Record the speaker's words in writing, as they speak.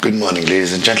Good morning,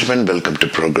 ladies and gentlemen. Welcome to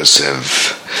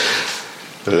Progressive.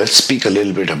 Let's speak a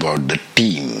little bit about the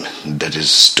team that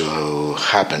is to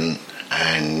happen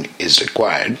and is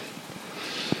required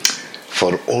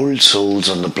for all souls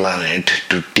on the planet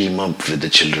to team up with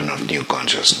the children of new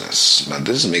consciousness. Now,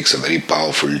 this makes a very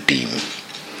powerful team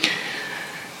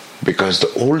because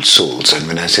the old souls, and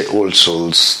when I say old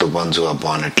souls, the ones who are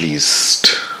born at least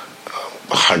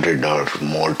 100 or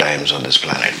more times on this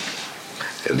planet,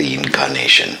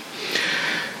 reincarnation.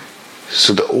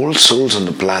 So the old souls on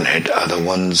the planet are the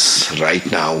ones right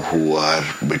now who are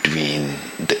between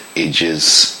the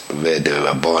ages where they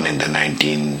were born in the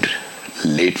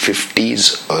late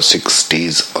 50s or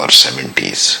 60s or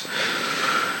 70s.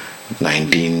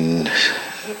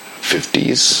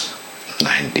 1950s,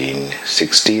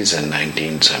 1960s and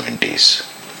 1970s.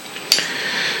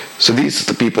 So these are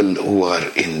the people who are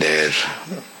in their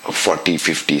 40,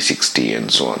 50, 60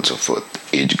 and so on and so forth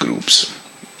age groups.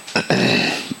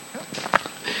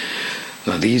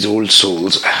 Now these old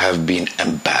souls have been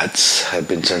empaths, have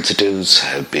been sensitives,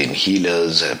 have been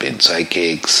healers, have been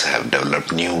psychics, have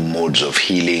developed new modes of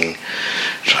healing,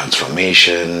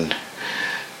 transformation,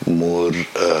 more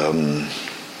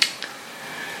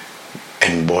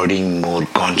embodying more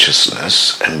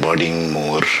consciousness, embodying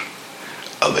more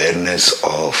awareness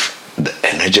of the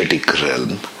energetic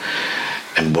realm,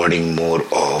 embodying more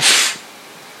of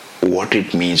what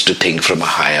it means to think from a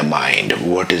higher mind.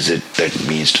 What is it that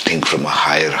means to think from a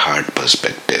higher heart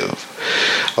perspective?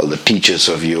 All the teachers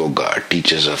of yoga,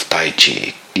 teachers of Tai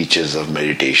Chi, teachers of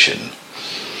meditation.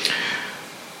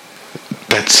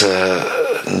 That's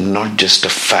not just a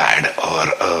fad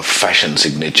or a fashion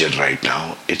signature right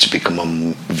now. It's become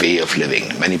a way of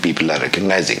living. Many people are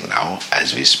recognizing now,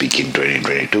 as we speak in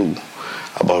 2022,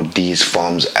 about these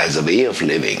forms as a way of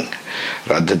living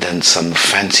rather than some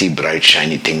fancy, bright,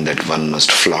 shiny thing that one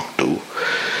must flock to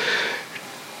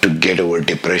get over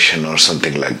depression or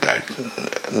something like that.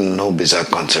 No bizarre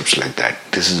concepts like that.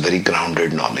 This is very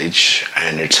grounded knowledge,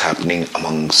 and it's happening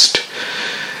amongst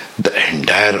the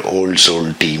entire old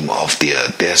soul team of the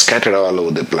earth. They are scattered all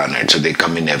over the planet, so they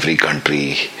come in every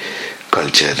country,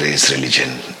 culture, race,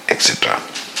 religion, etc.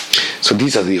 So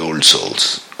these are the old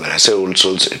souls. When I say old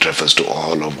souls, it refers to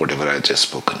all of whatever I just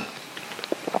spoken.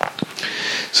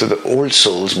 So the old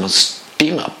souls must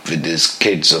team up with these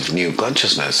kids of new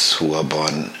consciousness who are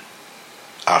born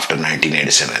after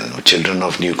 1987. Children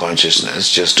of new consciousness,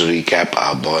 just to recap,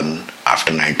 are born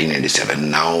after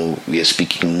 1987. Now we are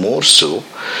speaking more so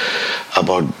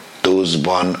about those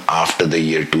born after the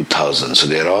year 2000. So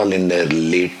they are all in their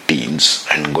late teens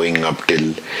and going up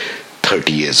till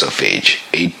 30 years of age,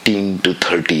 18 to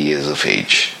 30 years of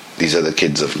age. These are the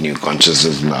kids of new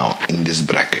consciousness now in this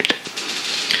bracket.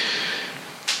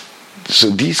 So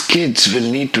these kids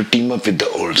will need to team up with the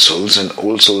old souls, and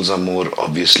old souls are more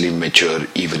obviously mature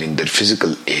even in their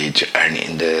physical age and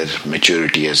in their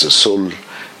maturity as a soul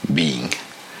being.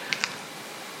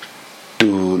 To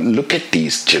look at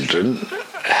these children,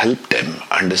 help them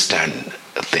understand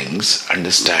things,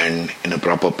 understand in a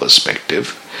proper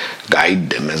perspective, guide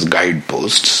them as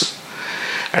guideposts,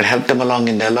 and help them along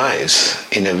in their lives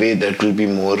in a way that will be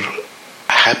more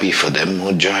happy for them,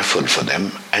 more joyful for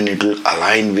them, and it will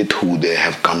align with who they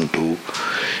have come to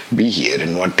be here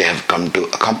and what they have come to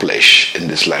accomplish in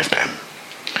this lifetime.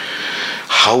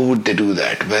 How would they do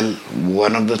that? Well,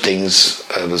 one of the things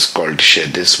I was called to share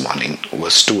this morning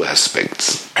was two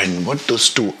aspects. And what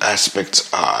those two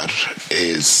aspects are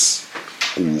is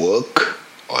work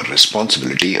or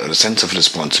responsibility, or a sense of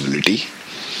responsibility,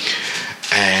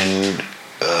 and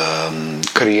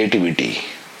creativity.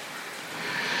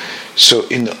 So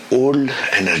in the old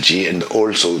energy and the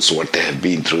old souls, what they have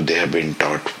been through, they have been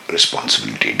taught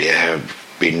responsibility. They have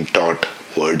been taught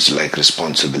words like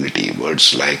responsibility,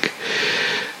 words like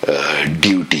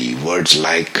duty, words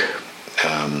like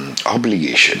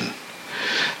obligation.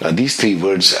 Now these three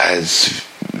words, as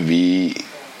we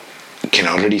can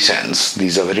already sense,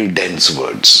 these are very dense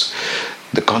words.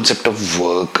 The concept of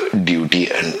work,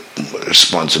 duty and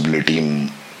responsibility,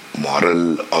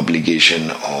 moral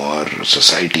obligation or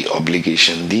society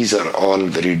obligation, these are all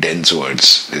very dense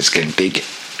words. This can take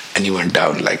anyone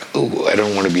down like, oh, I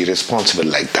don't want to be responsible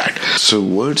like that. So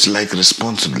words like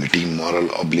responsibility, moral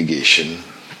obligation,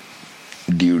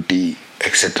 duty,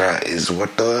 etc. is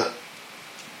what the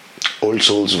old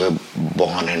souls were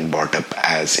born and brought up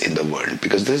as in the world,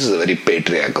 because this is a very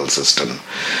patriarchal system.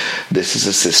 This is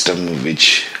a system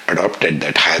which adopted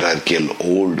that hierarchical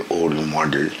old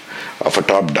model of a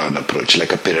top-down approach,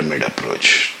 like a pyramid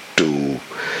approach to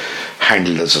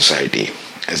handle the society.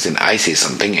 As in, I say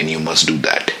something and you must do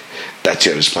that. That's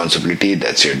your responsibility,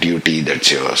 that's your duty,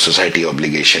 that's your society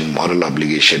obligation, moral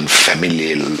obligation,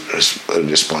 familial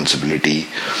responsibility,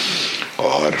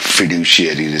 or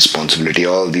fiduciary responsibility.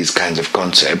 All these kinds of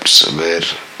concepts were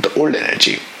the old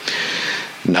energy.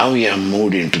 Now we have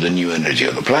moved into the new energy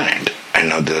of the planet, and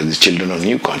now there are the children of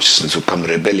new consciousness who come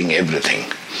rebelling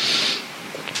everything.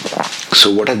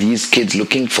 So what are these kids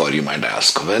looking for, you might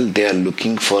ask? Well, they are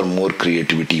looking for more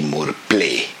creativity, more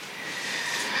play.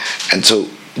 And so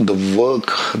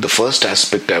the first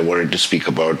aspect I wanted to speak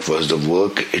about was the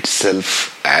work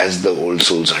itself, as the old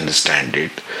souls understand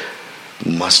it,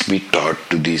 must be taught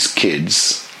to these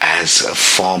kids as a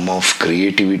form of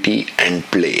creativity and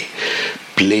play.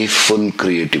 Playful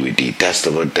creativity, that's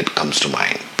the word that comes to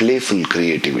mind. Playful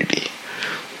creativity.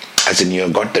 As in, you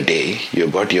have got the day, you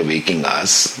have got your waking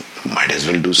hours, might as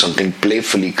well do something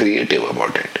playfully creative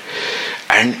about it.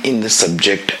 And in the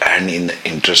subject and in the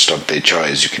interest of their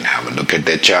choice, you can have a look at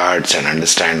their charts and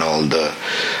understand all the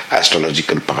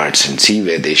astrological parts and see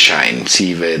where they shine,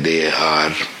 see where they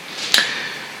are,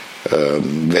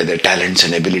 where their talents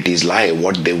and abilities lie,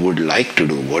 what they would like to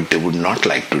do, what they would not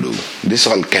like to do. This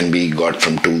all can be got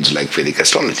from tools like Vedic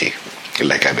astrology,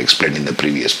 like I've explained in the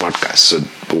previous podcast. So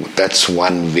that's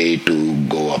one way to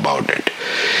go about it,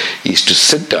 is to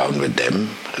sit down with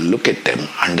them, look at them,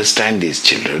 understand these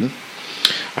children,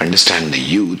 understand the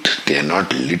youth. They are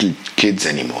not little kids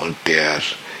anymore, they are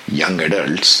young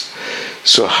adults.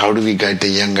 So how do we guide the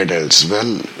young adults?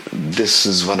 Well, this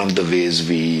is one of the ways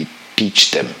we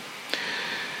teach them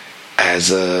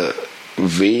as a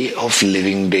way of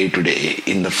living day to day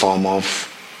in the form of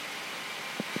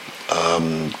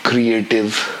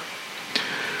creative,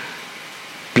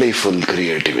 playful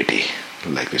creativity,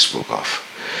 like we spoke of.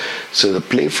 So the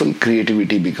playful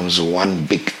creativity becomes one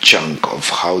big chunk of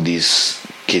how these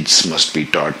kids must be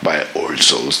taught by old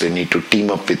souls. They need to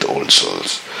team up with old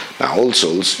souls. Now, old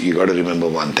souls, you got to remember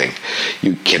one thing.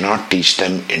 You cannot teach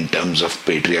them in terms of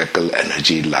patriarchal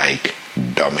energy like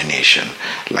domination,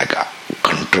 like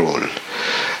control,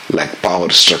 like power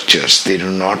structures. They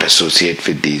do not associate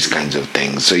with these kinds of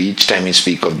things. So each time you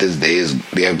speak of this,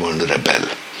 they are going to rebel.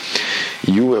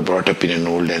 You were brought up in an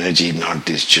old energy, not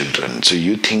these children. So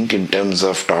you think in terms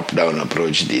of top-down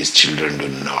approach, these children do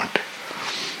not.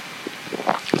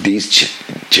 These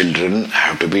children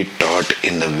have to be taught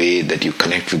in the way that you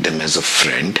connect with them as a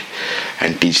friend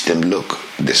and teach them, look,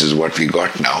 this is what we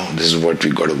got now, this is what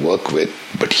we got to work with,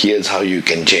 but here's how you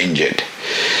can change it.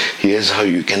 Here's how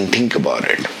you can think about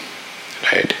it.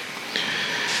 Right?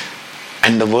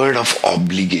 And the word of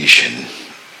obligation.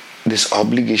 This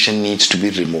obligation needs to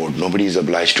be removed. Nobody is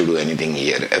obliged to do anything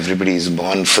here. Everybody is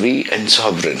born free and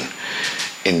sovereign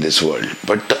in this world.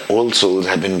 But the old souls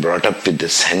have been brought up with the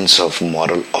sense of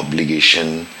moral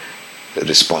obligation,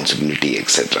 responsibility,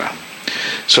 etc.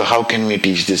 So how can we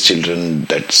teach these children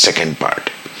that second part?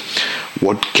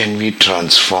 What can we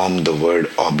transform the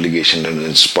word obligation and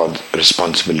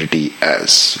responsibility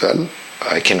as? Well,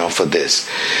 I can offer this.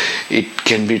 It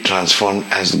can be transformed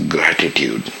as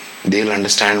gratitude. They'll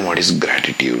understand what is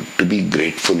gratitude, to be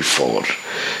grateful for.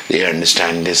 They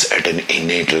understand this at an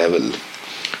innate level.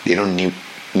 They don't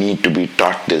need to be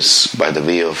taught this by the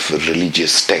way of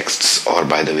religious texts or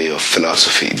by the way of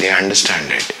philosophy. They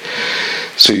understand it.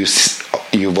 So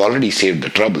you've already saved the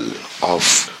trouble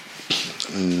of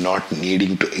not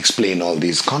needing to explain all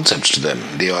these concepts to them.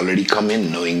 They already come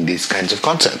in knowing these kinds of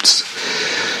concepts.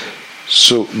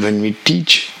 So when we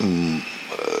teach,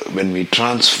 when we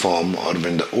transform, or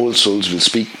when the old souls will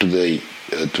speak to the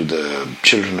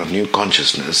children of new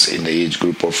consciousness in the age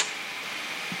group of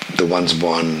the ones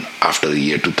born after the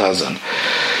year 2000,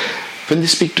 when they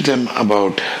speak to them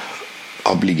about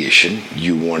obligation,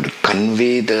 you want to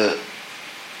convey the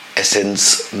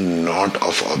essence not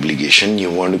of obligation, you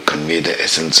want to convey the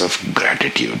essence of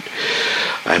gratitude.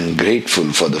 I am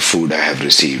grateful for the food I have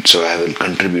received, so I will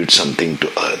contribute something to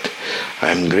earth. I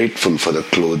am grateful for the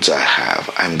clothes I have.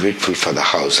 I am grateful for the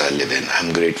house I live in. I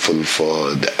am grateful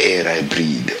for the air I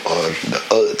breathe, or the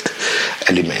earth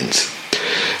elements.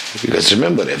 Because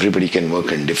remember, everybody can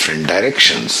work in different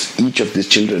directions. Each of these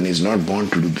children is not born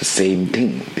to do the same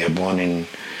thing. They are born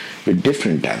with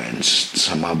different talents.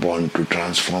 Some are born to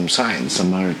transform science.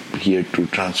 Some are here to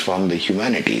transform the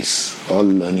humanities. All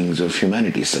learnings of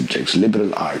humanities subjects,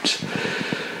 liberal arts,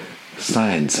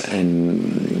 science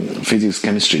and physics,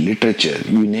 chemistry, literature,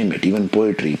 you name it, even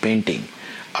poetry, painting,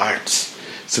 arts.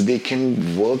 So they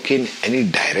can work in any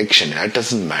direction. That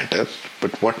doesn't matter.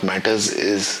 But what matters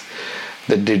is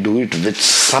that they do it with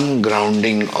some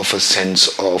grounding of a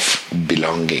sense of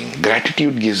belonging.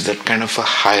 Gratitude gives that kind of a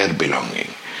higher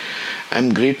belonging.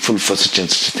 I'm grateful for such and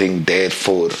such a thing,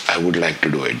 therefore I would like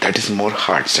to do it. That is more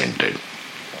heart-centered.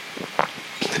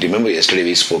 Remember yesterday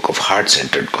we spoke of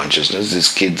heart-centered consciousness.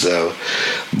 These kids are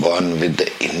born with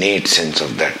the innate sense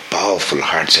of that powerful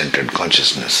heart-centered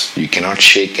consciousness. You cannot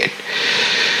shake it.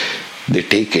 They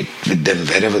take it with them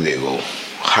wherever they go.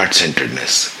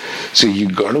 Heart-centeredness. So you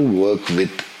got to work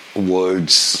with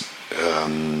words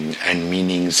and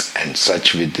meanings and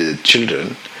such with the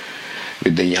children,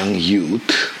 with the young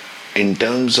youth, in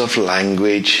terms of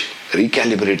language.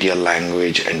 Recalibrate your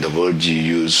language and the words you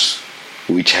use,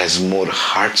 which has more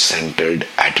heart-centered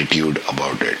attitude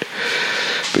about it.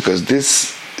 Because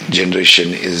this generation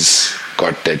is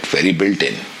got that very built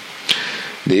in.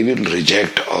 They will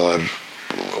reject or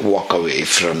walk away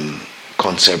from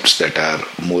concepts that are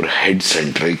more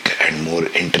head-centric and more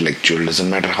intellectual. Doesn't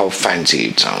matter how fancy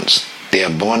it sounds. They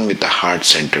are born with a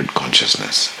heart-centered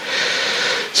consciousness.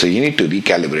 So you need to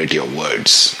recalibrate your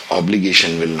words.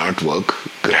 Obligation will not work.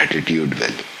 Gratitude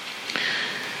will.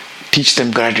 Teach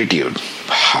them gratitude.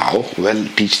 How? Well,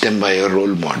 teach them by a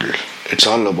role model. It's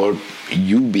all about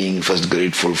you being first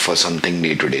grateful for something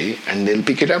day to day, and they'll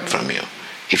pick it up from you.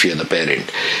 If you're the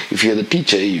parent. If you're the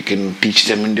teacher, you can teach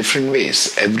them in different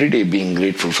ways. Every day being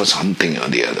grateful for something or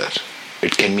the other.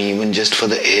 It can be even just for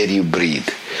the air you breathe.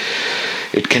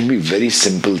 It can be very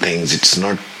simple things. It's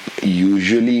not,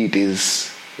 usually it is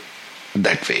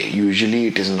that way. Usually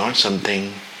it is not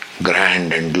something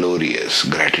grand and glorious,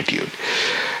 gratitude.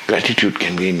 Gratitude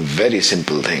can be in very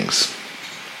simple things.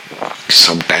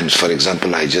 Sometimes, for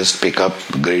example, I just pick up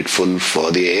grateful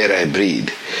for the air I breathe,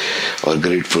 or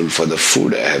grateful for the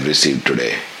food I have received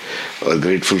today, or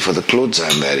grateful for the clothes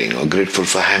I'm wearing, or grateful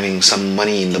for having some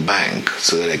money in the bank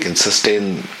so that I can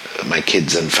sustain my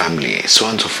kids and family, so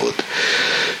on and so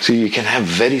forth. So you can have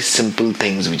very simple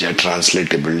things which are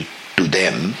translatable to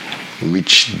them,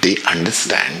 which they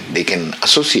understand, they can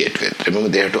associate with. Remember,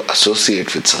 they have to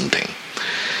associate with something.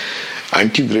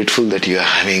 Aren't you grateful that you are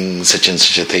having such and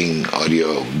such a thing, or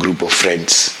your group of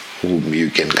friends whom you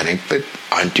can connect with?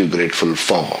 Aren't you grateful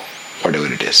for whatever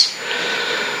it is?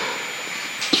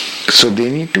 So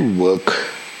they need to work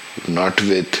not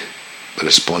with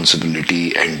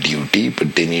responsibility and duty,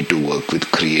 but they need to work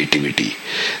with creativity.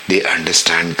 They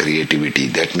understand creativity.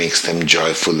 That makes them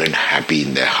joyful and happy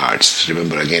in their hearts.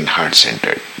 Remember, again,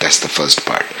 heart-centered. That's the first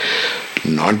part.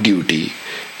 Not duty,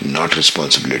 not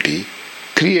responsibility.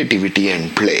 Creativity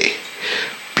and play.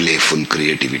 Playful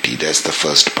creativity. That's the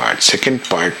first part. Second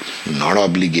part, not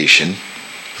obligation,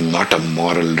 not a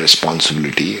moral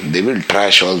responsibility. They will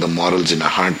trash all the morals in a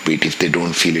heartbeat if they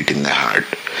don't feel it in their heart.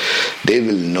 They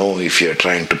will know if you're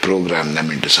trying to program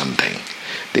them into something.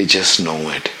 They just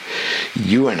know it.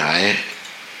 You and I,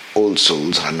 old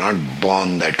souls, are not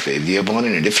born that way. We are born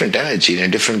in a different energy, in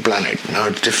a different planet. Now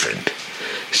it's different.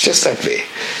 It's just that way.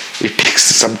 It takes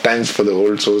sometimes for the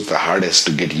old souls the hardest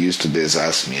to get used to this.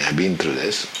 Ask me, I've been through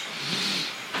this.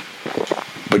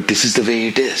 But this is the way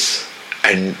it is.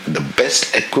 And the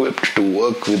best equipped to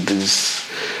work with these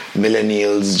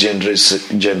millennials,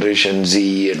 Generation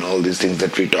Z and all these things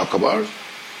that we talk about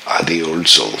are the old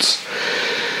souls.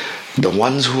 The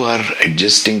ones who are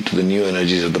adjusting to the new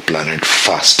energies of the planet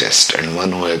fastest, and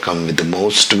one who have come with the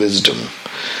most wisdom.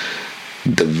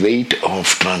 The weight of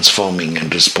transforming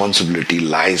and responsibility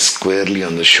lies squarely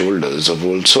on the shoulders of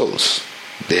old souls.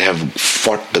 They have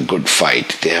fought the good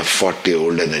fight. They have fought the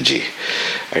old energy.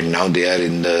 And now they are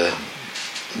in the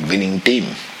winning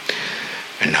team.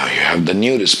 And now you have the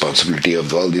new responsibility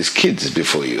of all these kids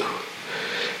before you.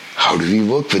 How do we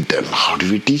work with them? How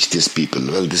do we teach these people?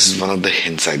 Well, this is one of the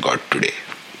hints I got today.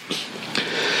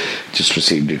 Just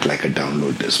received it like a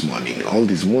download this morning.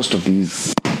 Most of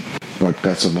these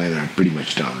podcasts of mine are pretty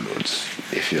much downloads,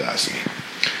 if you ask me.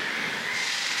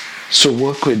 So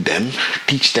work with them,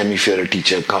 teach them if you're a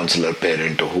teacher, counselor,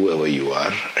 parent, or whoever you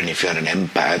are, and if you're an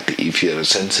empath, if you're a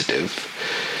sensitive,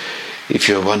 if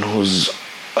you're one who's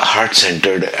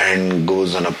heart-centered and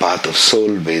goes on a path of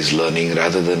soul-based learning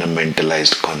rather than a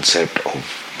mentalized concept of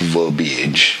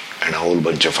verbiage and a whole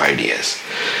bunch of ideas.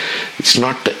 It's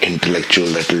not the intellectual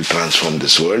that will transform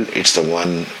this world, it's the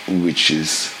one who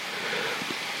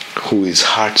is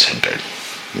heart-centered.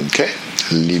 Okay?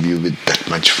 I'll leave you with that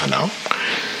much for now.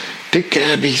 Take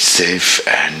care, be safe,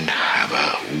 and have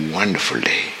a wonderful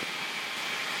day.